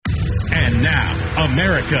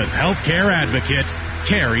America's healthcare advocate,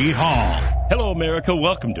 Carrie Hall. Hello, America.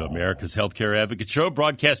 Welcome to America's Healthcare Advocate Show,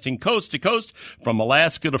 broadcasting coast to coast from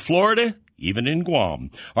Alaska to Florida, even in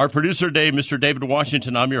Guam. Our producer today, Mr. David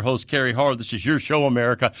Washington. I'm your host, Carrie Hall. This is your show,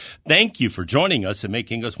 America. Thank you for joining us and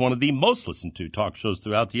making us one of the most listened to talk shows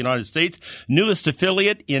throughout the United States. Newest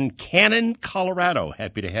affiliate in Cannon, Colorado.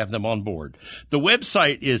 Happy to have them on board. The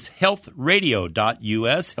website is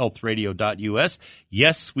healthradio.us, healthradio.us.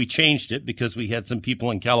 Yes, we changed it because we had some people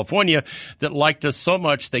in California that liked us so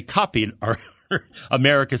much they copied our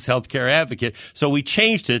America's Healthcare Advocate. So we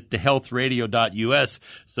changed it to healthradio.us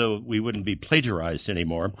so we wouldn't be plagiarized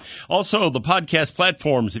anymore. Also, the podcast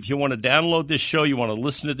platforms, if you want to download this show, you want to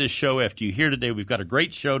listen to this show after you hear today, we've got a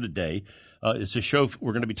great show today. It's a show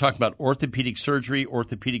we're going to be talking about orthopedic surgery,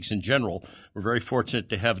 orthopedics in general. We're very fortunate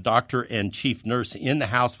to have doctor and chief nurse in the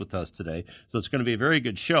house with us today, so it's going to be a very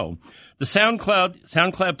good show. The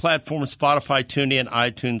SoundCloud platform, Spotify, TuneIn,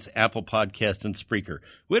 iTunes, Apple Podcast, and Spreaker.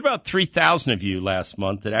 We had about 3,000 of you last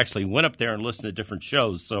month that actually went up there and listened to different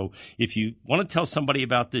shows. So if you want to tell somebody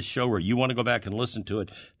about this show or you want to go back and listen to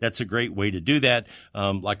it, that's a great way to do that.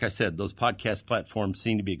 Like I said, those podcast platforms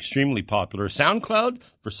seem to be extremely popular. SoundCloud,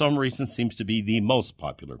 for some reason, seems to be the most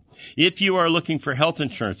popular. If you are looking for health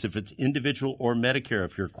insurance, if it's individual or Medicare,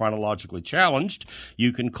 if you're chronologically challenged,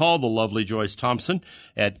 you can call the lovely Joyce Thompson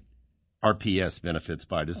at RPS Benefits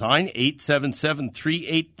by Design,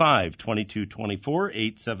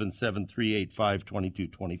 877-385-2224,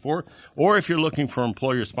 877-385-2224. Or if you're looking for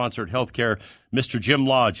employer-sponsored health care, Mr. Jim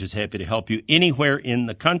Lodge is happy to help you anywhere in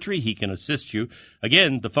the country. He can assist you.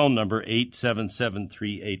 Again, the phone number,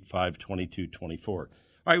 877-385-2224. All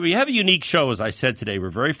right, we have a unique show, as I said today.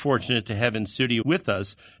 We're very fortunate to have in studio with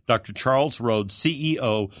us Dr. Charles Rhodes,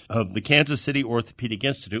 CEO of the Kansas City Orthopedic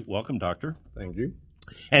Institute. Welcome, Doctor. Thank you.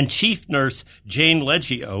 And Chief Nurse Jane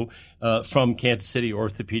Leggio from Kansas City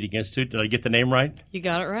Orthopedic Institute. Did I get the name right? You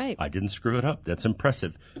got it right. I didn't screw it up. That's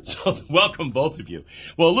impressive. So welcome, both of you.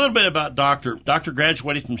 Well, a little bit about Doctor. Doctor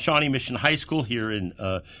graduated from Shawnee Mission High School here in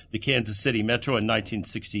the Kansas City Metro in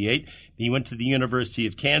 1968. He went to the University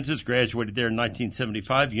of Kansas, graduated there in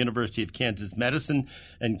 1975, University of Kansas Medicine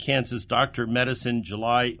and Kansas Doctor of Medicine,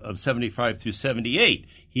 July of 75 through 78.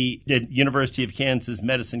 He did University of Kansas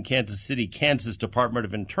Medicine, Kansas City, Kansas Department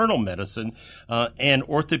of Internal Medicine, and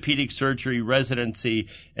orthopedic surgery residency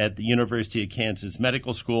at the University of Kansas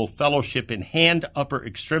Medical School, fellowship in hand upper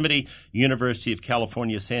extremity, University of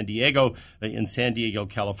California, San Diego, in San Diego,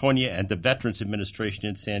 California, and the Veterans Administration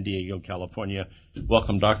in San Diego, California.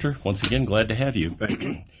 Welcome, Doctor. Once again, glad to have you. Thank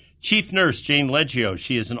you. Chief Nurse Jane Leggio.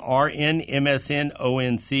 She is an RN, MSN,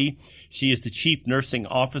 ONC. She is the Chief Nursing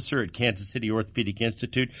Officer at Kansas City Orthopedic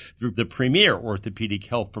Institute, the premier orthopedic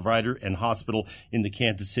health provider and hospital in the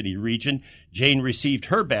Kansas City region. Jane received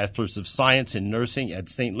her Bachelor's of Science in Nursing at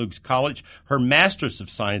St. Luke's College, her Master's of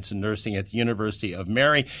Science in Nursing at the University of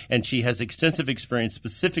Mary, and she has extensive experience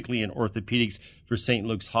specifically in orthopedics for St.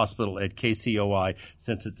 Luke's Hospital at KCOI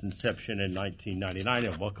since its inception in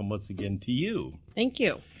 1999. And welcome once again to you. Thank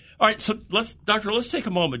you. All right, so let's take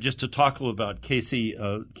a moment just to talk a little about Kansas City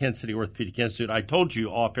Orthopedic Institute. I told you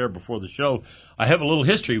off air before the show, I have a little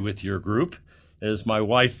history with your group. As my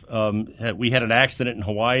wife, we had an accident in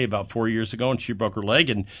Hawaii about 4 years ago, and she broke her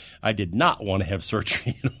leg, and I did not want to have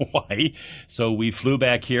surgery in Hawaii. So we flew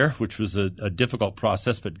back here, which was a difficult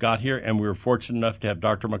process, but got here, and we were fortunate enough to have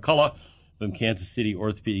Dr. McCullough from Kansas City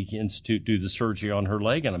Orthopedic Institute do the surgery on her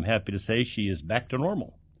leg, and I'm happy to say she is back to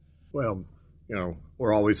normal. Well, you know,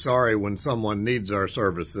 we're always sorry when someone needs our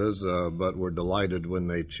services, but we're delighted when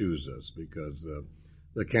they choose us because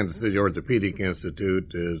the Kansas City Orthopedic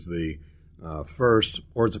Institute is the first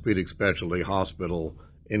orthopedic specialty hospital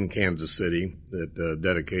in Kansas City that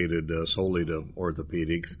dedicated solely to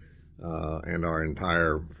orthopedics, and our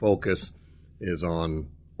entire focus is on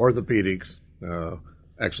orthopedics,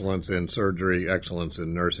 excellence in surgery, excellence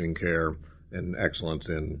in nursing care, and excellence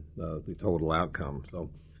in the total outcome. So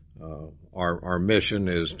our mission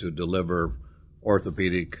is to deliver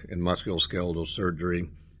orthopedic and musculoskeletal surgery,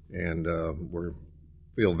 and we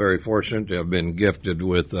feel very fortunate to have been gifted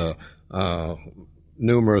with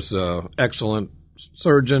numerous excellent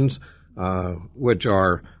surgeons, which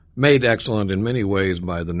are made excellent in many ways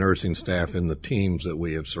by the nursing staff and the teams that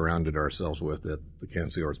we have surrounded ourselves with at the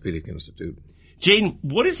Kansas City Orthopedic Institute. Jane,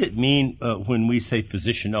 what does it mean when we say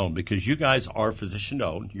physician-owned? Because you guys are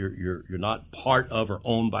physician-owned. You're not part of or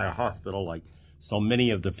owned by a hospital like so many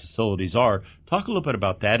of the facilities are. Talk a little bit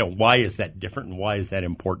about that, and why is that different, and why is that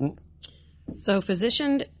important? So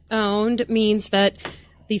physician-owned means that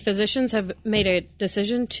the physicians have made a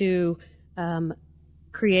decision to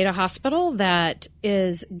create a hospital that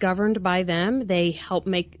is governed by them. They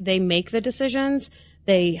make the decisions.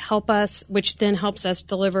 They help us, which then helps us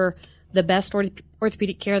deliver the best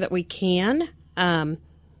orthopedic care that we can.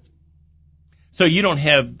 So you don't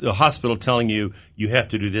have the hospital telling you have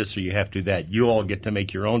to do this or you have to do that. You all get to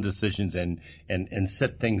make your own decisions and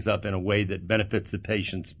set things up in a way that benefits the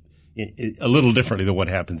patients a little differently than what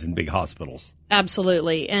happens in big hospitals.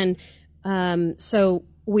 Absolutely. And so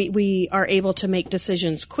we are able to make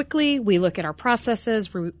decisions quickly. We look at our processes.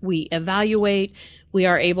 We evaluate. We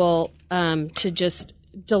are able to just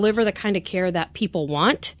deliver the kind of care that people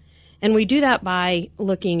want. And we do that by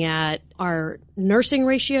looking at our nursing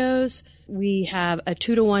ratios. We have a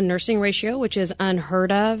 2-to-1 nursing ratio, which is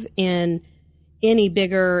unheard of in any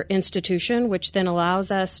bigger institution, which then allows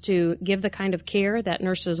us to give the kind of care that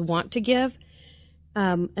nurses want to give.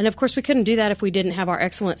 And of course, we couldn't do that if we didn't have our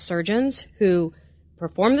excellent surgeons who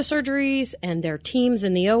perform the surgeries and their teams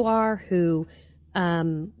in the OR who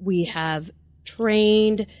we have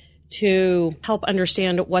trained to help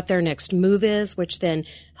understand what their next move is, which then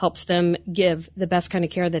helps them give the best kind of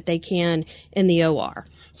care that they can in the OR.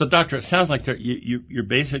 So, Doctor, it sounds like you're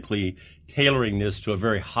basically tailoring this to a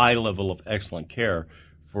very high level of excellent care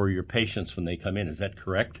for your patients when they come in. Is that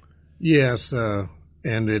correct? Yes, and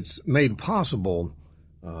it's made possible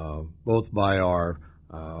both by our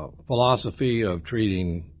philosophy of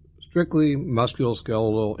treating strictly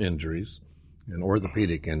musculoskeletal injuries and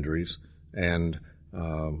orthopedic injuries and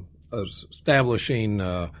establishing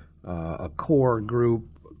a core group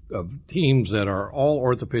of teams that are all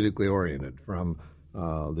orthopedically oriented, from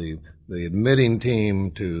the admitting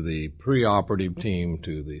team to the preoperative team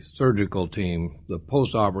to the surgical team, the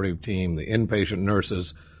postoperative team, the inpatient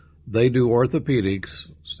nurses. They do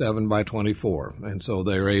orthopedics 7x24, and so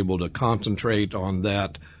they're able to concentrate on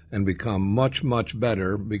that and become much, much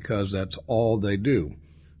better because that's all they do.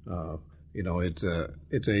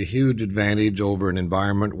 It's a huge advantage over an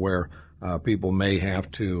environment where people may have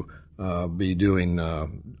to be doing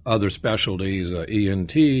other specialties,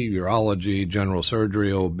 ENT, urology, general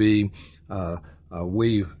surgery, OB.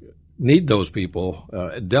 We need those people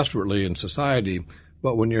desperately in society,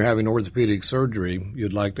 but when you're having orthopedic surgery,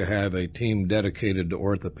 you'd like to have a team dedicated to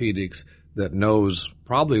orthopedics that knows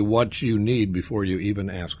probably what you need before you even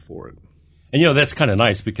ask for it. And, that's kind of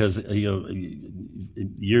nice because,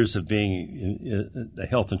 years of being a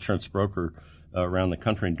health insurance broker around the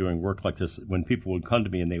country and doing work like this, when people would come to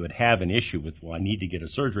me and they would have an issue with, I need to get a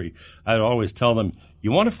surgery, I'd always tell them,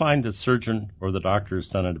 you want to find the surgeon or the doctor who's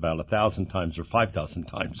done it about 1,000 times or 5,000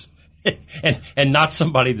 times. and not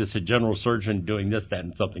somebody that's a general surgeon doing this, that,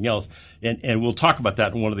 and something else. And we'll talk about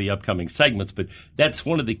that in one of the upcoming segments, but that's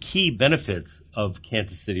one of the key benefits of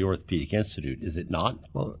Kansas City Orthopedic Institute, is it not?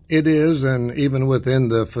 Well, it is, and even within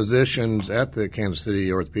the physicians at the Kansas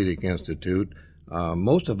City Orthopedic Institute,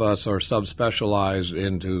 most of us are subspecialized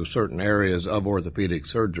into certain areas of orthopedic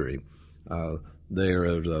surgery. There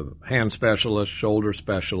is a hand specialist, shoulder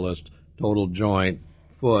specialist, total joint,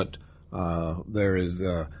 foot. There is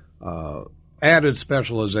added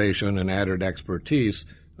specialization and added expertise,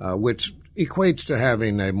 which equates to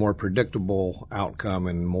having a more predictable outcome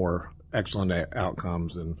and more excellent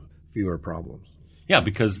outcomes and fewer problems. Yeah,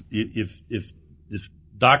 because if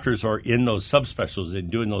doctors are in those subspecialties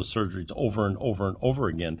and doing those surgeries over and over and over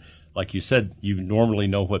again, like you said, you normally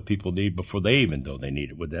know what people need before they even know they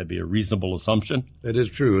need it. Would that be a reasonable assumption? It is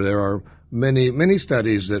true. There are many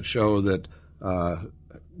studies that show that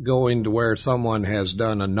going to where someone has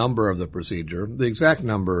done a number of the procedure, the exact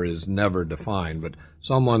number is never defined, but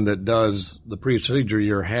someone that does the procedure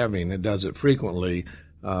you're having and does it frequently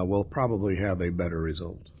will probably have a better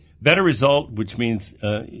result. Better result, which means,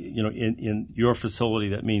 in your facility,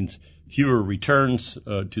 that means fewer returns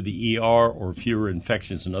to the ER or fewer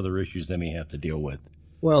infections and other issues they may have to deal with.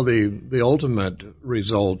 Well, the ultimate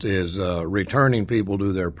result is returning people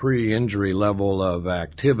to their pre-injury level of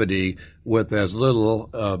activity with as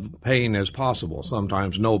little of pain as possible.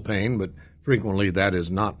 Sometimes no pain, but frequently that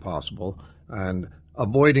is not possible. And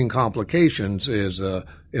avoiding complications is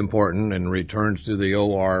important, and returns to the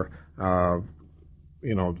OR,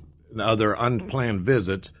 and other unplanned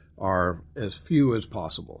visits are as few as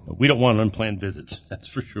possible. We don't want unplanned visits, that's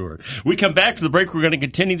for sure. We come back to the break. We're going to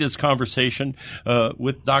continue this conversation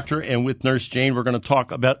with Doctor and with Nurse Jane. We're going to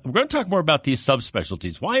talk more about these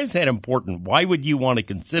subspecialties. Why is that important? Why would you want to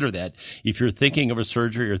consider that if you're thinking of a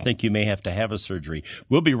surgery or think you may have to have a surgery?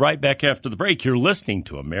 We'll be right back after the break. You're listening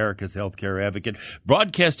to America's Healthcare Advocate,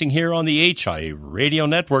 broadcasting here on the HIA Radio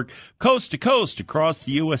Network, coast to coast across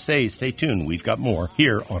the USA. Stay tuned. We've got more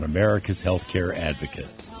here on America's Healthcare Advocate.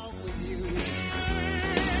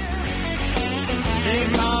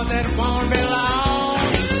 Ain't more that won't be long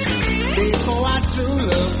before our true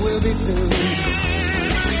love will be through.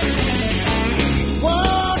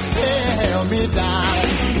 Whoa, tell me, darling,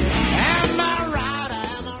 am I right?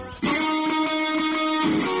 Am I right?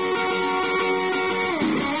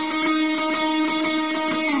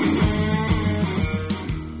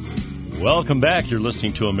 Welcome back. You're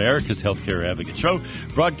listening to America's Healthcare Advocate Show,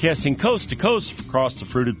 broadcasting coast to coast across the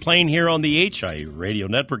fruited plain here on the HIA Radio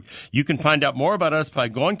Network. You can find out more about us by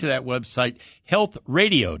going to that website,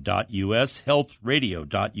 healthradio.us,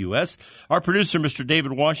 healthradio.us. Our producer, Mr.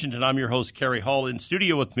 David Washington. I'm your host, Carrie Hall. In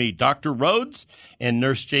studio with me, Dr. Rhodes and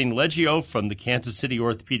Nurse Jane Leggio from the Kansas City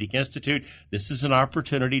Orthopedic Institute. This is an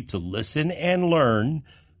opportunity to listen and learn.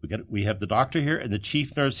 We have the doctor here and the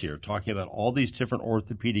chief nurse here talking about all these different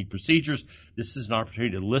orthopedic procedures. This is an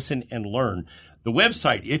opportunity to listen and learn. The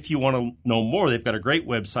website, if you want to know more, they've got a great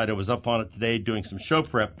website. I was up on it today doing some show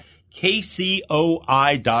prep, kcoi.com,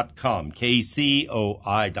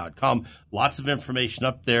 kcoi.com. Lots of information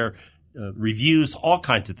up there, reviews, all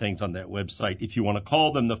kinds of things on that website. If you want to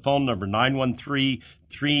call them, the phone number,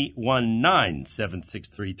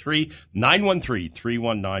 913-319-7633,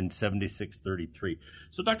 913-319-7633.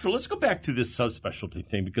 So, Doctor, let's go back to this subspecialty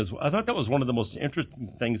thing, because I thought that was one of the most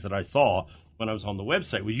interesting things that I saw when I was on the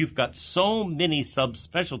website, was you've got so many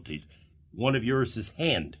subspecialties. One of yours is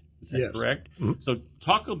hand. Is that Yes. correct? Mm-hmm. So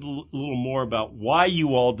talk a little more about why you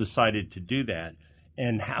all decided to do that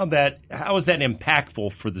and how is that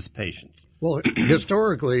impactful for this patient? Well,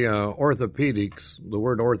 historically, orthopedics, the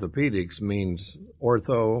word orthopedics means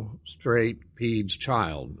ortho, straight, peds,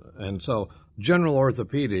 child. And so general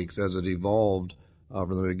orthopedics, as it evolved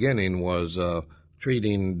from the beginning, was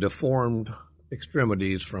treating deformed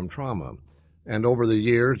extremities from trauma. And over the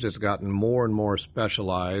years, it's gotten more and more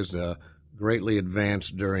specialized, greatly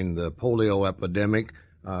advanced during the polio epidemic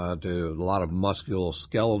to a lot of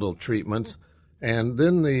musculoskeletal treatments. And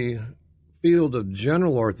then the field of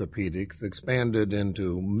general orthopedics expanded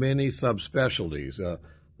into many subspecialties.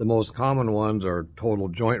 The most common ones are total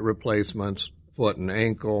joint replacements, foot and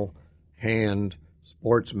ankle, hand,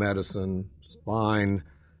 sports medicine, spine,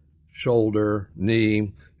 shoulder,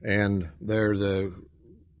 knee, and there's a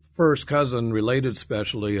first cousin related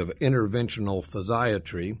specialty of interventional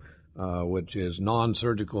physiatry, which is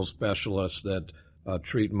non-surgical specialists that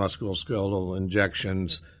treat musculoskeletal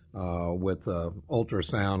injections with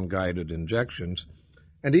ultrasound-guided injections.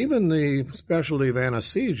 And even the specialty of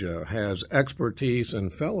anesthesia has expertise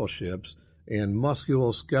and fellowships in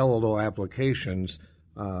musculoskeletal applications.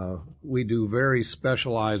 We do very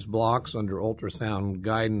specialized blocks under ultrasound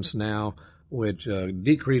guidance now, which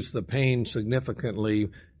decrease the pain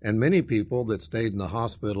significantly. And many people that stayed in the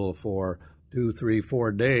hospital for 2, 3,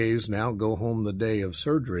 4 days now go home the day of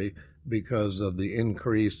surgery because of the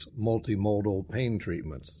increased multimodal pain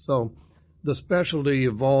treatments. So the specialty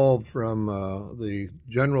evolved from the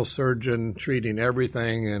general surgeon treating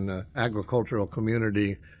everything in the agricultural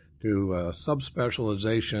community to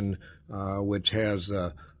subspecialization, which has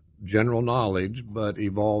general knowledge but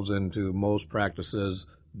evolves into most practices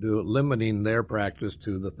limiting their practice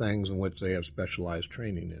to the things in which they have specialized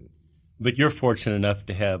training in. But you're fortunate enough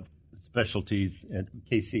to have specialties at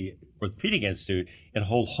KC Orthopedic Institute in a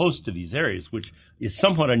whole host of these areas, which is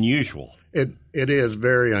somewhat unusual. It is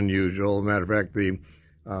very unusual. As a matter of fact, the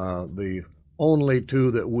only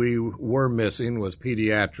two that we were missing was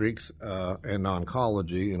pediatrics and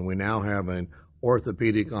oncology, and we now have an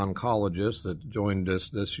orthopedic oncologist that joined us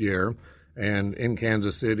this year. And in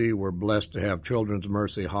Kansas City, we're blessed to have Children's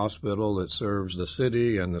Mercy Hospital that serves the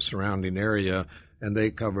city and the surrounding area, and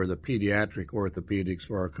they cover the pediatric orthopedics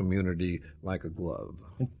for our community like a glove.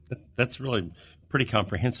 That's really pretty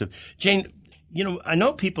comprehensive. Jane, I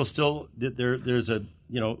know people still, there's a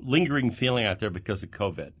lingering feeling out there because of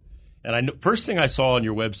COVID. And first thing I saw on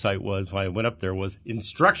your website was, when I went up there, was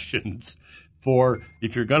instructions for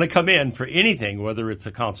if you're going to come in for anything, whether it's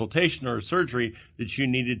a consultation or a surgery, that you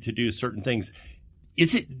needed to do certain things.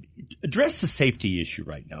 Address the safety issue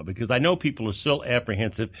right now, because I know people are still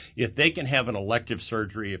apprehensive if they can have an elective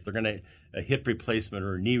surgery, if they're going to a hip replacement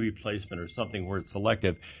or a knee replacement or something where it's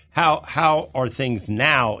elective. How are things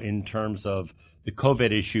now in terms of the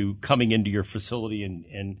COVID issue coming into your facility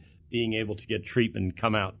and being able to get treatment and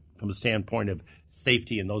come out from a standpoint of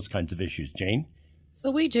safety and those kinds of issues? Jane? So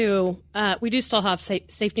we do still have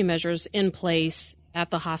safety measures in place at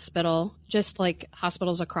the hospital, just like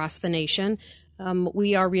hospitals across the nation.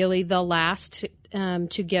 We are really the last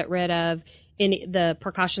to get rid of the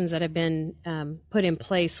precautions that have been put in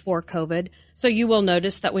place for COVID. So you will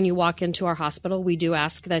notice that when you walk into our hospital, we do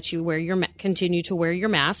ask that you continue to wear your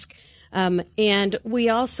mask. And we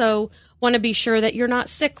also want to be sure that you're not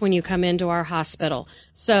sick when you come into our hospital.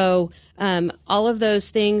 So all of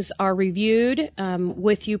those things are reviewed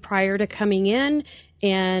with you prior to coming in.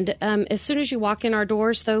 And as soon as you walk in our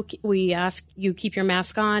doors, though, we ask you keep your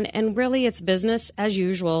mask on. And really, it's business as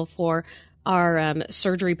usual for our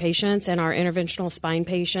surgery patients and our interventional spine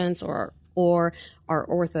patients or our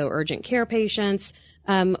ortho urgent care patients.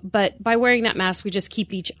 But by wearing that mask, we just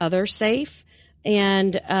keep each other safe.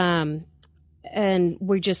 And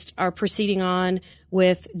we just are proceeding on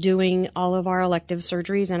with doing all of our elective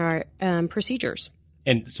surgeries and our procedures.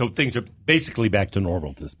 And so things are basically back to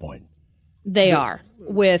normal at this point. They are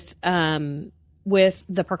with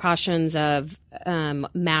the precautions of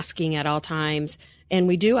masking at all times, and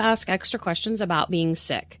we do ask extra questions about being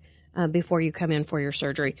sick before you come in for your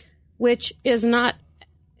surgery, which is not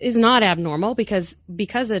abnormal because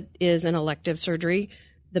it is an elective surgery.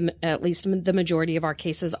 At least the majority of our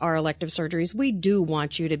cases are elective surgeries. We do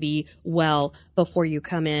want you to be well before you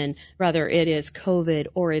come in, whether it is COVID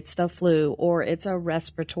or it's the flu or it's a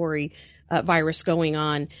respiratory virus going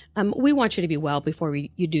on. We want you to be well before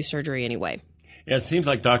you do surgery anyway. Yeah, it seems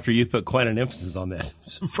like, Doctor, you put quite an emphasis on that.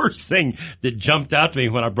 The first thing that jumped out to me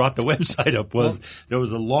when I brought the website up was there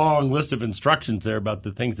was a long list of instructions there about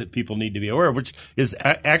the things that people need to be aware of, which is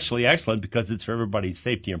actually excellent because it's for everybody's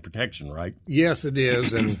safety and protection, right? Yes, it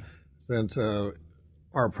is. And since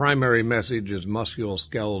our primary message is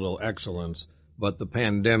musculoskeletal excellence, but the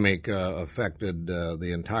pandemic affected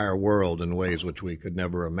the entire world in ways which we could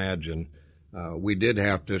never imagine. We did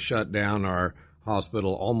have to shut down our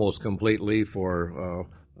hospital almost completely for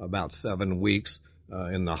about 7 weeks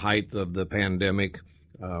in the height of the pandemic.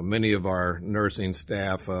 Many of our nursing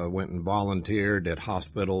staff went and volunteered at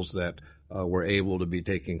hospitals that were able to be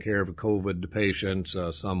taking care of COVID patients.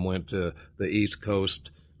 Some went to the East Coast.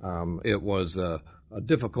 It was a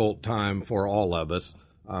difficult time for all of us.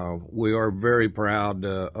 We are very proud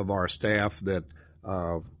of our staff that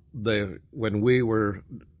when we were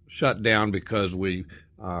shut down because we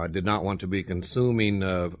did not want to be consuming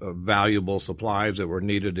valuable supplies that were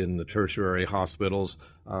needed in the tertiary hospitals,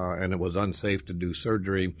 and it was unsafe to do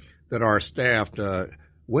surgery, that our staff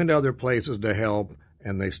went other places to help,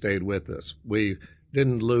 and they stayed with us. We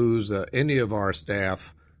didn't lose any of our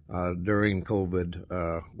staff during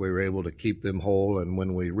COVID. We were able to keep them whole, and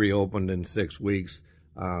when we reopened in 6 weeks,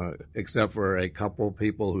 except for a couple of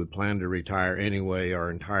people who planned to retire anyway,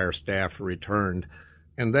 our entire staff returned.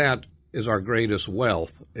 And that is our greatest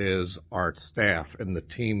wealth, is our staff and the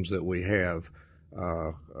teams that we have.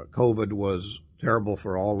 COVID was terrible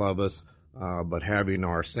for all of us, but having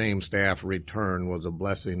our same staff return was a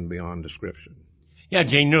blessing beyond description. Yeah,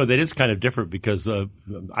 Jane, that is kind of different because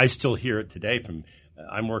I still hear it today from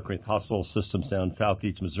I'm working with hospital systems down in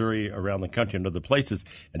southeast Missouri, around the country, and other places,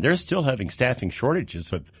 and they're still having staffing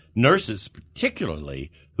shortages of nurses,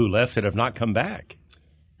 particularly, who left and have not come back.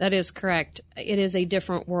 That is correct. It is a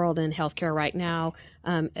different world in healthcare right now,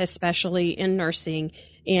 especially in nursing,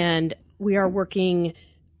 and we are working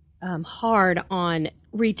hard on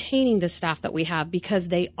retaining the staff that we have because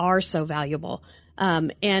they are so valuable.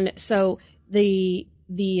 And so the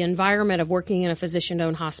environment of working in a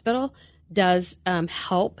physician-owned hospital does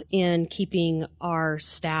help in keeping our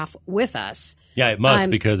staff with us. Yeah, it must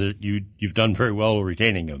because you've done very well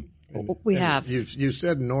retaining them. We have. You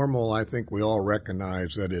said normal. I think we all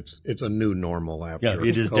recognize that it's a new normal after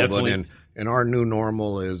it is COVID, definitely. And our new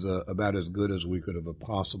normal is about as good as we could have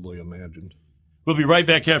possibly imagined. We'll be right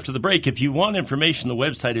back after the break. If you want information, the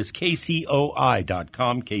website is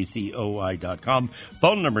kcoi.com, kcoi.com.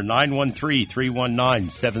 Phone number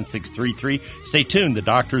 913-319-7633. Stay tuned. The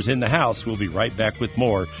doctor's in the house. We'll be right back with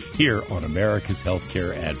more here on America's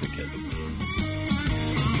Healthcare Advocate.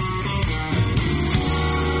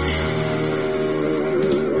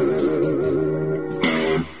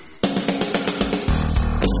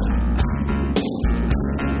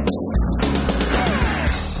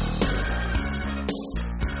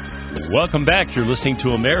 Welcome back. You're listening to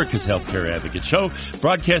America's Healthcare Advocate Show,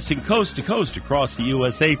 broadcasting coast to coast across the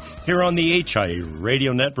USA here on the HIA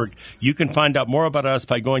Radio Network. You can find out more about us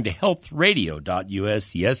by going to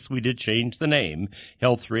healthradio.us. Yes, we did change the name,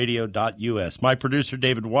 healthradio.us. My producer,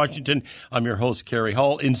 David Washington. I'm your host, Carrie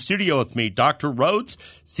Hall. In studio with me, Dr. Rhodes,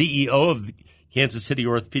 CEO of the Kansas City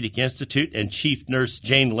Orthopedic Institute, and Chief Nurse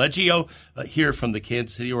Jane Leggio here from the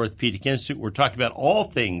Kansas City Orthopedic Institute. We're talking about all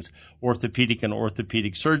things orthopedic and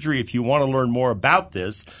orthopedic surgery. If you want to learn more about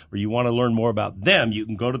this or you want to learn more about them, you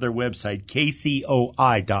can go to their website,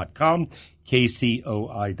 kcoi.com,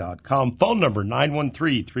 KCOI.com. Phone number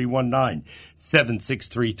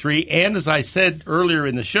 913-319-7633. And as I said earlier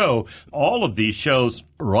in the show, all of these shows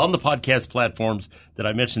are on the podcast platforms that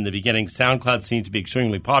I mentioned in the beginning. SoundCloud seems to be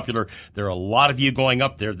extremely popular. There are a lot of you going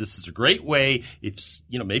up there. This is a great way. If,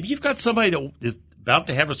 maybe you've got somebody that is about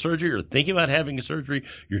to have a surgery or thinking about having a surgery.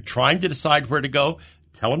 You're trying to decide where to go.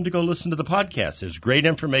 Tell them to go listen to the podcast. There's great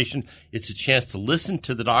information. It's a chance to listen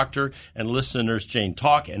to the doctor and listen to Nurse Jane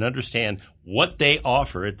talk and understand what they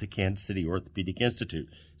offer at the Kansas City Orthopedic Institute.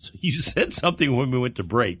 So you said something when we went to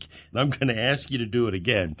break, and I'm going to ask you to do it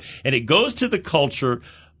again. And it goes to the culture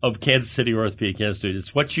of Kansas City Orthopedic Institute.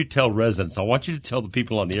 It's what you tell residents. I want you to tell the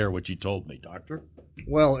people on the air what you told me, Doctor.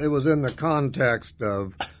 Well, it was in the context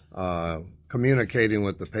of communicating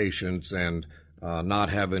with the patients and not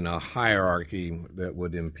having a hierarchy that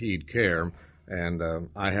would impede care. And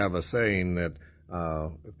I have a saying that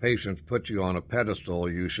if patients put you on a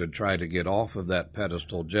pedestal, you should try to get off of that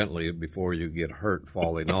pedestal gently before you get hurt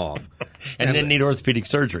falling off. and then need orthopedic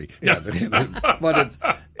surgery. Yeah, but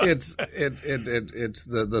it's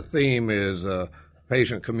the theme is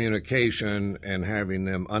patient communication and having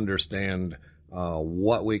them understand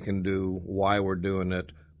what we can do, why we're doing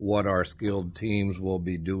it, what our skilled teams will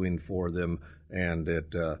be doing for them. And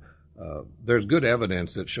there's good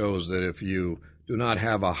evidence that shows that if you do not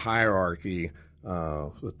have a hierarchy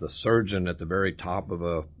with the surgeon at the very top of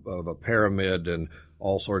a pyramid and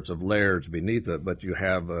all sorts of layers beneath it, but you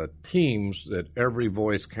have teams that every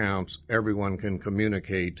voice counts, everyone can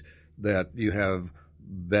communicate, that you have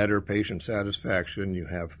better patient satisfaction, you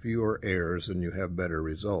have fewer errors, and you have better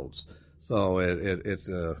results. So it's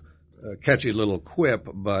a catchy little quip,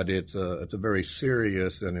 but it's a very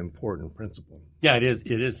serious and important principle. Yeah, it is.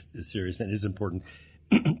 It is serious and it is important.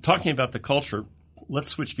 Talking about the culture, let's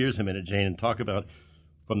switch gears a minute, Jane, and talk about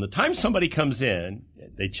from the time somebody comes in,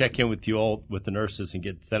 they check in with you all, with the nurses, and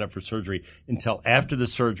get set up for surgery until after the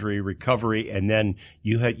surgery, recovery, and then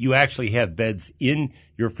you actually have beds in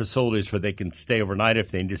your facilities where they can stay overnight if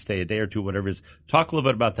they need to stay a day or two, whatever it is. Talk a little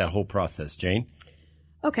bit about that whole process, Jane.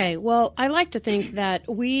 Okay, well, I like to think that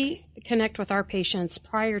we connect with our patients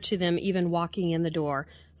prior to them even walking in the door.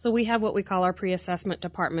 So we have what we call our pre-assessment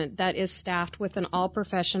department that is staffed with an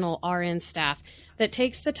all-professional RN staff that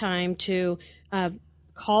takes the time to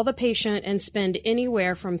call the patient and spend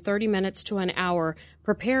anywhere from 30 minutes to an hour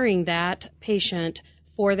preparing that patient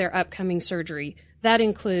for their upcoming surgery. That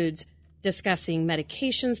includes discussing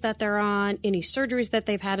medications that they're on, any surgeries that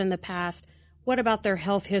they've had in the past, what about their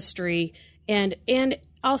health history, and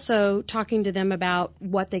also talking to them about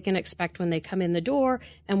what they can expect when they come in the door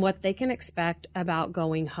and what they can expect about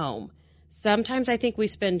going home. Sometimes I think we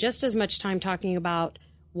spend just as much time talking about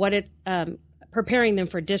preparing them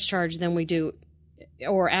for discharge than we do,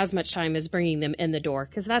 or as much time as bringing them in the door,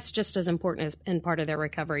 because that's just as important as in part of their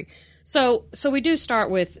recovery. So we do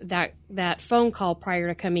start with that phone call prior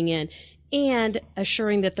to coming in and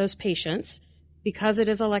assuring that those patients, because it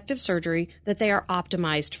is elective surgery, that they are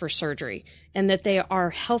optimized for surgery and that they are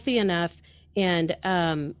healthy enough and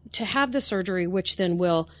to have the surgery, which then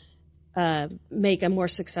will make a more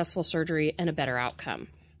successful surgery and a better outcome.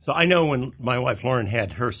 So I know when my wife Lauren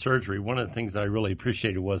had her surgery, one of the things that I really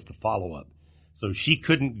appreciated was the follow-up. So she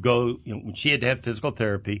couldn't go, when she had to have physical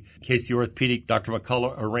therapy, in case the orthopedic, Dr.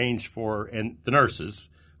 McCullough arranged for, and the nurses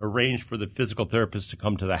arranged for the physical therapist to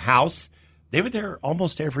come to the house. They were there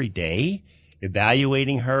almost every day,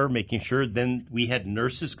 evaluating her, making sure. Then we had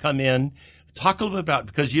nurses come in. Talk a little bit about,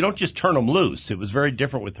 because you don't just turn them loose. It was very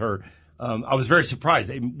different with her. I was very surprised.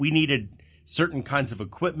 We needed certain kinds of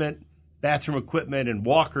equipment, bathroom equipment and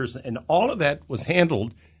walkers, and all of that was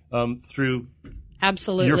handled through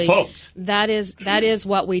absolutely your folks. That is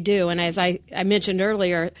what we do. And as I mentioned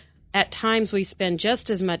earlier, at times we spend just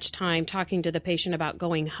as much time talking to the patient about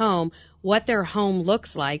going home, what their home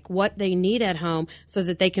looks like, what they need at home, so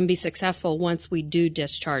that they can be successful once we do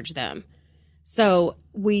discharge them. So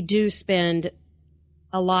we do spend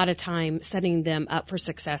a lot of time setting them up for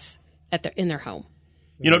success in their home.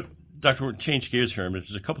 Doctor, we'll change gears here.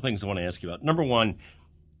 There's a couple things I want to ask you about. Number one,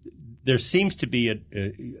 there seems to be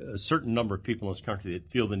a certain number of people in this country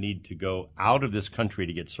that feel the need to go out of this country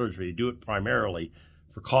to get surgery. They do it primarily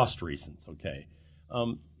for cost reasons, okay?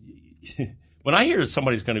 When I hear that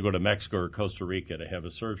somebody's going to go to Mexico or Costa Rica to have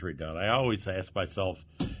a surgery done, I always ask myself,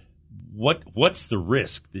 what's the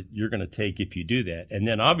risk that you're going to take if you do that? And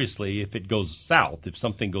then obviously if it goes south, if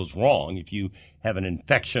something goes wrong, if you have an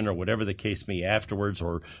infection or whatever the case may be afterwards,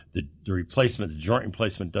 or the joint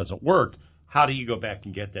replacement doesn't work, how do you go back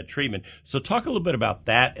and get that treatment? So talk a little bit about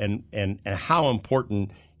that and how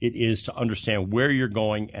important it is to understand where you're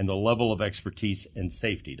going and the level of expertise and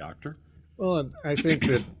safety, Doctor. Well, I think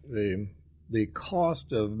that the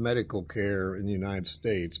cost of medical care in the United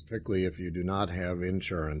States, particularly if you do not have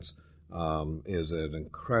insurance, is an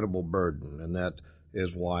incredible burden, and that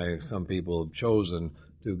is why some people have chosen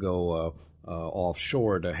to go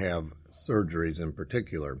offshore to have surgeries in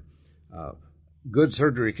particular. Good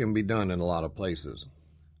surgery can be done in a lot of places,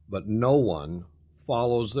 but no one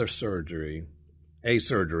follows their surgery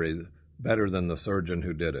better than the surgeon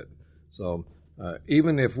who did it. So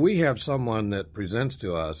even if we have someone that presents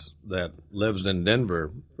to us that lives in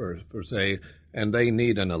Denver, for say, and they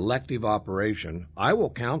need an elective operation, I will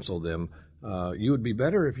counsel them, you would be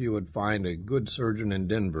better if you would find a good surgeon in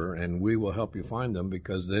Denver, and we will help you find them,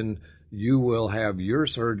 because then you will have your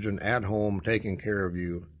surgeon at home taking care of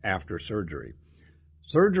you after surgery.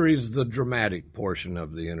 Surgery is the dramatic portion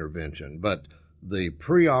of the intervention, but the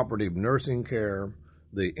preoperative nursing care,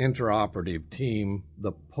 the intraoperative team,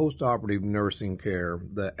 the postoperative nursing care,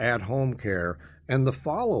 the at-home care, and the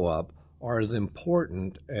follow-up are as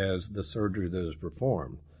important as the surgery that is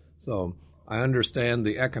performed. So I understand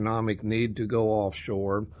the economic need to go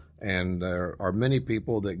offshore, and there are many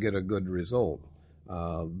people that get a good result.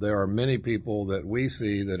 There are many people that we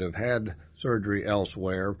see that have had surgery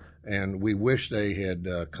elsewhere, and we wish they had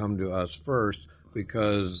come to us first,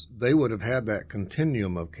 because they would have had that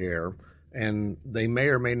continuum of care, and they may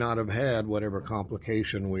or may not have had whatever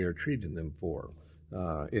complication we are treating them for.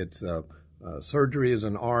 Surgery is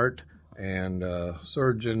an art, and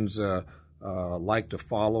surgeons like to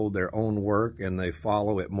follow their own work, and they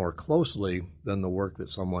follow it more closely than the work that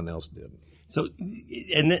someone else did. So,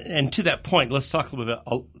 and to that point, let's talk a little bit.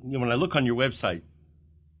 When I look on your website,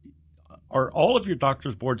 are all of your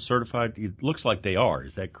doctors board certified? It looks like they are.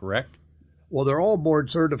 Is that correct? Well, they're all board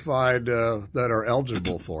certified that are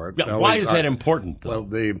eligible for it. Yeah, why is that important, though?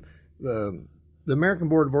 Well, the American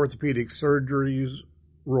Board of Orthopedic Surgery's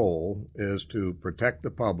role is to protect the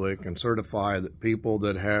public and certify that people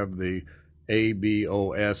that have the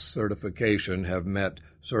ABOS certification have met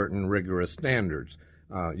certain rigorous standards.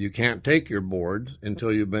 You can't take your boards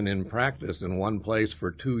until you've been in practice in one place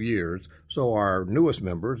for 2 years. So our newest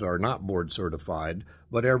members are not board certified,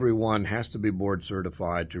 but everyone has to be board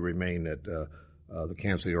certified to remain at the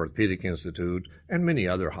Kansas City Orthopedic Institute and many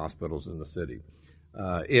other hospitals in the city.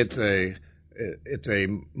 It's a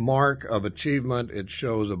mark of achievement. It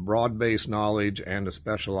shows a broad-based knowledge and a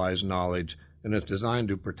specialized knowledge, and it's designed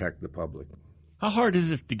to protect the public. How hard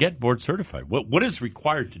is it to get board certified? What is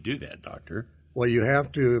required to do that, Doctor? Well, you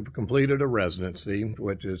have to have completed a residency,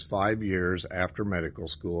 which is 5 years after medical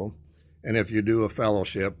school. And if you do a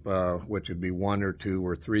fellowship, which would be 1 or 2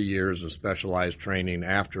 or 3 years of specialized training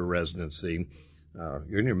after residency,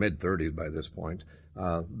 you're in your mid-30s by this point,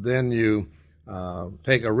 then you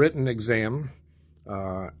take a written exam,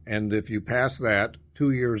 and if you pass that,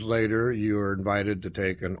 2 years later, you are invited to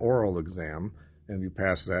take an oral exam, and if you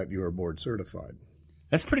pass that, you are board certified.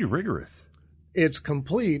 That's pretty rigorous. It's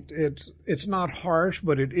complete. It's not harsh,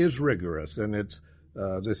 but it is rigorous, and it's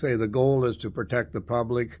they say the goal is to protect the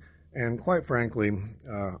public. And quite frankly,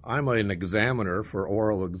 I'm an examiner for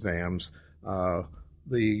oral exams. The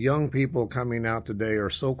young people coming out today are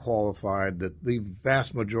so qualified that the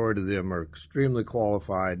vast majority of them are extremely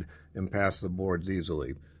qualified and pass the boards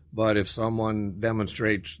easily. But if someone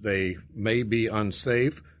demonstrates they may be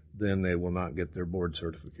unsafe, then they will not get their board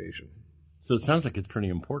certification. So it sounds like it's pretty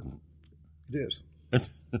important. It is. That's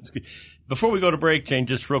good. Before we go to break, Jane,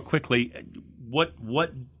 just real quickly, what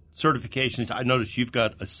certifications? I noticed you've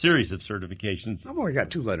got a series of certifications. I've only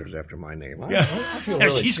got 2 letters after my name. I feel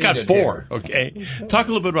really she's got 4. Okay. Talk a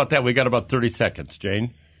little bit about that. We got about 30 seconds,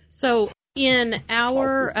 Jane. So in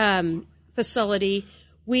our facility,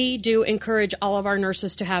 we do encourage all of our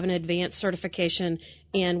nurses to have an advanced certification,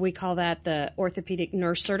 and we call that the orthopedic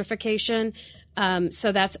nurse certification.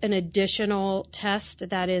 So that's an additional test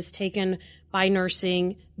that is taken by a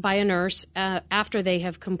nurse after they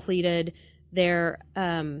have completed their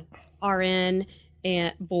RN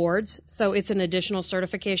and boards. So it's an additional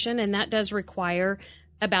certification, and that does require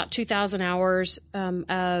about 2,000 hours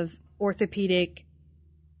of orthopedic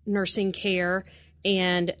nursing care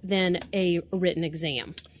and then a written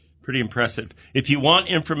exam. Pretty impressive. If you want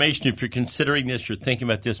information, if you're considering this, you're thinking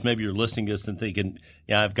about this, maybe you're listening to this and thinking,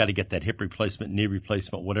 yeah, I've got to get that hip replacement, knee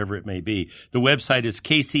replacement, whatever it may be. The website is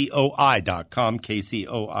kcoi.com,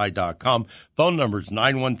 kcoi.com. Phone number is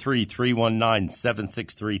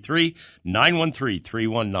 913-319-7633,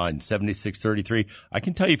 913-319-7633. I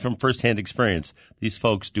can tell you from firsthand experience, these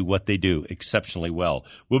folks do what they do exceptionally well.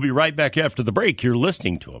 We'll be right back after the break. You're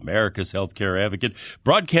listening to America's Healthcare Advocate,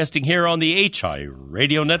 broadcasting here on the HI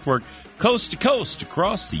Radio Network, coast to coast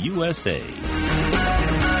across the USA.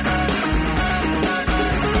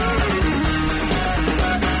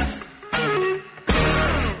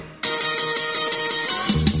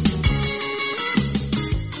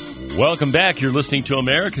 Welcome back. You're listening to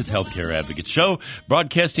America's Healthcare Advocate Show,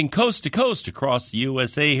 broadcasting coast to coast across the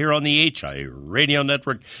USA here on the HI Radio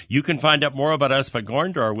Network. You can find out more about us by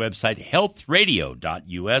going to our website,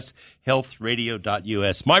 healthradio.us,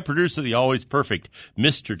 healthradio.us. My producer, the always perfect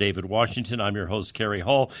Mr. David Washington. I'm your host, Kerry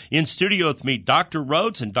Hall. In studio with me, Dr.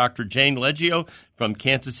 Rhodes and Dr. Jane Leggio from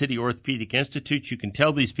Kansas City Orthopedic Institute. You can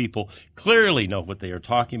tell these people clearly know what they are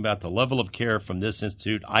talking about. The level of care from this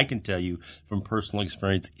institute, I can tell you from personal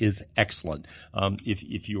experience, is excellent.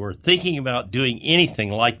 If you are thinking about doing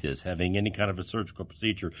anything like this, having any kind of a surgical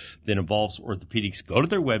procedure that involves orthopedics, go to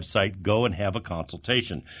their website, go and have a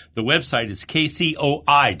consultation. The website is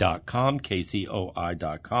kcoi.com,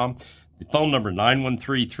 kcoi.com. The phone number,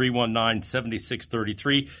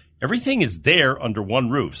 913-319-7633. Everything is there under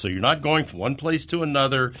one roof, so you're not going from one place to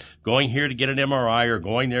another, going here to get an MRI or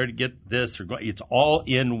going there to get this. It's all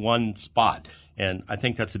in one spot, and I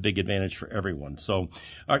think that's a big advantage for everyone. So,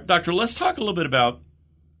 Doctor, let's talk a little bit about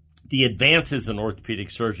the advances in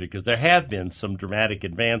orthopedic surgery, because there have been some dramatic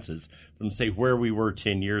advances from, say, where we were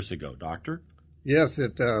 10 years ago. Doctor? Yes,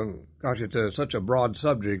 it's such a broad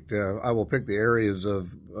subject. I will pick the areas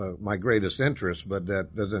of my greatest interest, but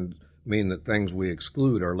that doesn't mean that things we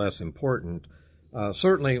exclude are less important.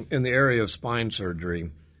 Certainly in the area of spine surgery,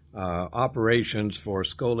 operations for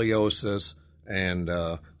scoliosis and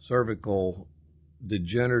cervical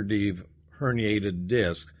degenerative herniated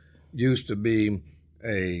disc used to be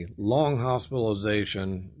a long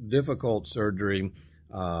hospitalization, difficult surgery,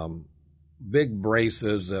 big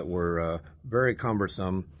braces that were very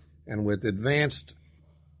cumbersome, and with advanced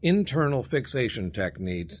internal fixation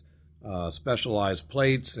techniques, specialized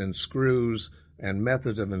plates and screws and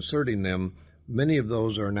methods of inserting them, many of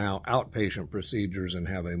those are now outpatient procedures and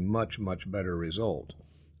have a much, much better result.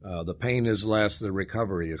 The pain is less, the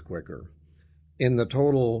recovery is quicker. In the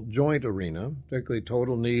total joint arena, particularly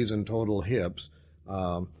total knees and total hips,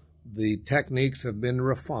 the techniques have been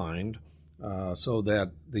refined so that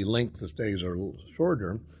the length of stays are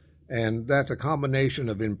shorter, and that's a combination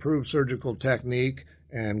of improved surgical technique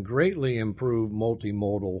and greatly improved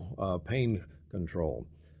multimodal pain control.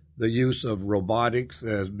 The use of robotics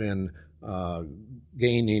has been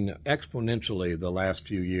gaining exponentially the last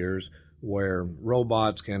few years, where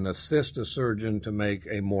robots can assist a surgeon to make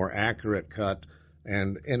a more accurate cut,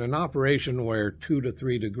 and in an operation where 2 to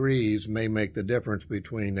 3 degrees may make the difference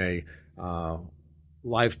between a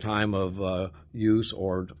lifetime of use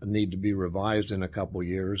or need to be revised in a couple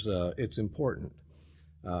years, it's important.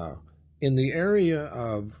 In the area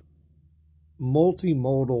of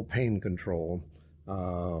multimodal pain control,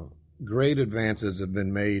 great advances have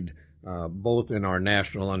been made both in our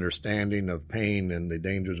national understanding of pain and the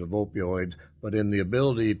dangers of opioids, but in the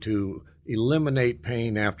ability to eliminate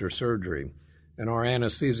pain after surgery. And our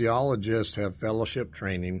anesthesiologists have fellowship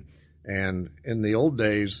training, and in the old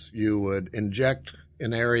days, you would inject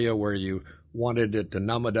an area where you wanted it to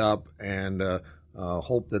numb it up and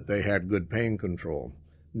hope that they had good pain control.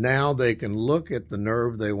 Now they can look at the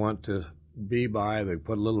nerve they want to be by. They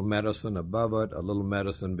put a little medicine above it, a little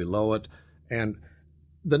medicine below it. And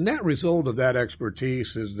the net result of that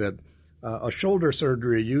expertise is that a shoulder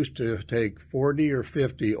surgery used to take 40 or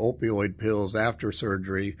 50 opioid pills after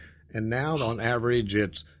surgery, and now on average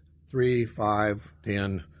it's 3, 5,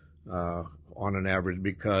 10 on an average,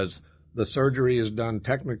 because the surgery is done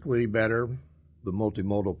technically better, the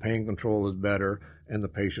multimodal pain control is better, and the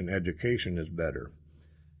patient education is better.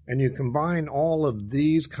 And you combine all of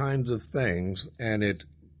these kinds of things, and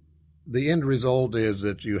the end result is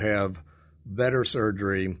that you have better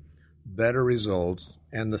surgery, better results,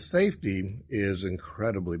 and the safety is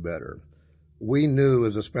incredibly better. We knew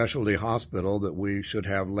as a specialty hospital that we should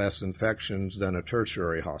have less infections than a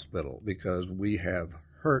tertiary hospital because we have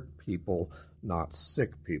hurt people, not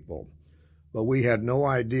sick people. But we had no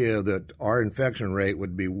idea that our infection rate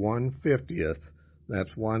would be 1/50th,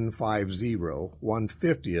 that's 150,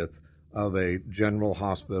 1/50th of a general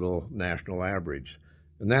hospital national average.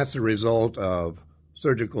 And that's the result of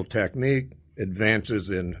surgical technique, advances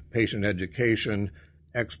in patient education,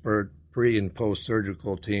 expert pre- and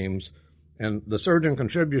post-surgical teams, and the surgeon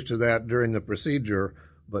contributes to that during the procedure,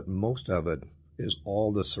 but most of it is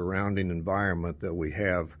all the surrounding environment that we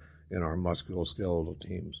have in our musculoskeletal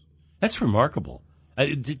teams. That's remarkable.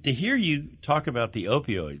 To hear you talk about the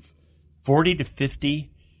opioids, 40 to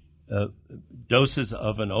 50 doses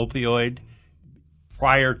of an opioid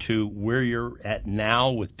prior to where you're at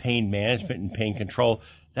now with pain management and pain control,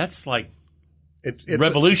 that's like it's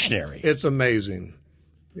revolutionary. It's amazing.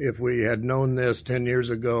 If we had known this 10 years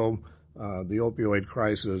ago, the opioid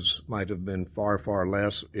crisis might have been far, far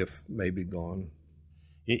less, if maybe gone.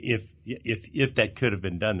 if that could have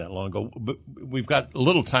been done that long ago. But we've got a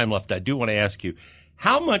little time left. I do want to ask you,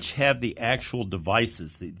 how much have the actual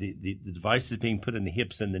devices, the devices being put in the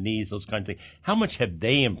hips and the knees, those kinds of things, how much have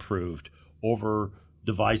they improved over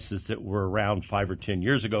devices that were around 5 or 10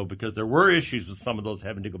 years ago? Because there were issues with some of those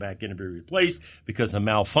having to go back in and be replaced because of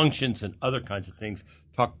malfunctions and other kinds of things.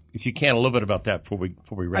 Talk, if you can, a little bit about that before we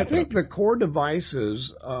wrap it up. I think the core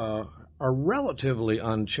devices are relatively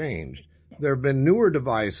unchanged. There have been newer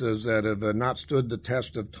devices that have not stood the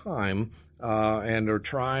test of time and are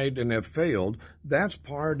tried and have failed. That's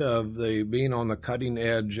part of the being on the cutting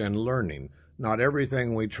edge and learning. Not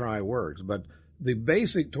everything we try works, but the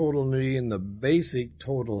basic total knee and the basic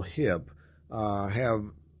total hip have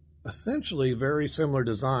essentially very similar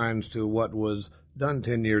designs to what was done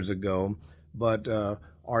 10 years ago, but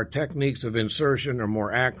our techniques of insertion are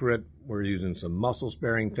more accurate. We're using some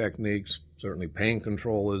muscle-sparing techniques. Certainly pain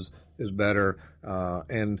control is better.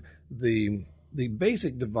 And the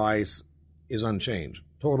basic device is unchanged.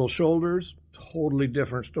 Total shoulders, totally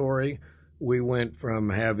different story. We went from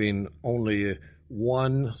having only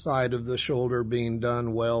one side of the shoulder being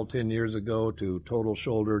done well 10 years ago to total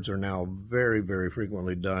shoulders are now very, very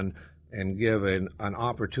frequently done and give an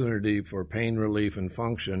opportunity for pain relief and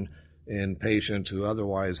function in patients who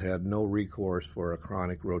otherwise had no recourse for a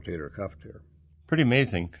chronic rotator cuff tear. Pretty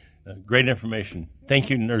amazing. Great information. Thank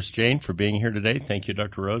you, Nurse Jane, for being here today. Thank you,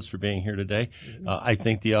 Dr. Rhodes, for being here today. I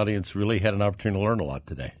think the audience really had an opportunity to learn a lot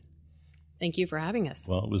today. Thank you for having us.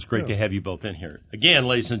 Well, it was great to have you both in here. Again,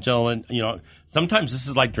 ladies and gentlemen, sometimes this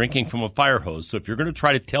is like drinking from a fire hose. So if you're going to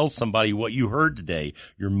try to tell somebody what you heard today,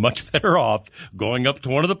 you're much better off going up to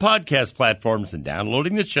one of the podcast platforms and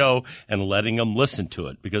downloading the show and letting them listen to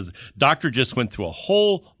it. Because Doctor just went through a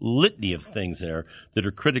whole litany of things there that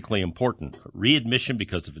are critically important. Readmission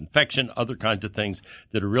because of infection, other kinds of things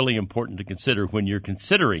that are really important to consider when you're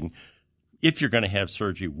considering if you're going to have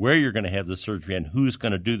surgery, where you're going to have the surgery, and who's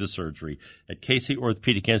going to do the surgery. At Casey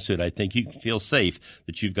Orthopedic Institute, I think you can feel safe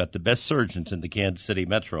that you've got the best surgeons in the Kansas City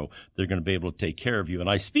metro. They're going to be able to take care of you. And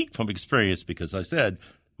I speak from experience because I said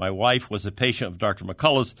my wife was a patient of Dr.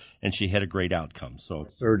 McCullough's, and she had a great outcome. So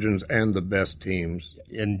surgeons and the best teams.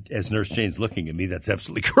 And as Nurse Jane's looking at me, that's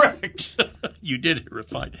absolutely correct. You did it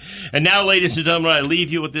refined. And now, ladies and gentlemen, I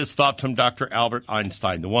leave you with this thought from Dr. Albert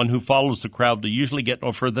Einstein. The one who follows the crowd will usually get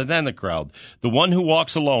no further than the crowd. The one who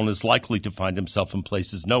walks alone is likely to find himself in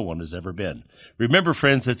places no one has ever been. Remember,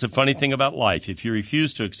 friends, it's a funny thing about life. If you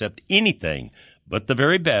refuse to accept anything but the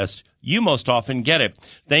very best, you most often get it.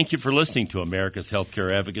 Thank you for listening to America's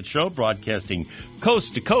Healthcare Advocate Show, broadcasting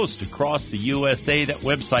coast to coast across the USA. That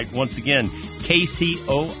website, once again,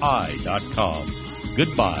 kcoi.com.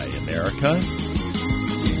 Goodbye, America.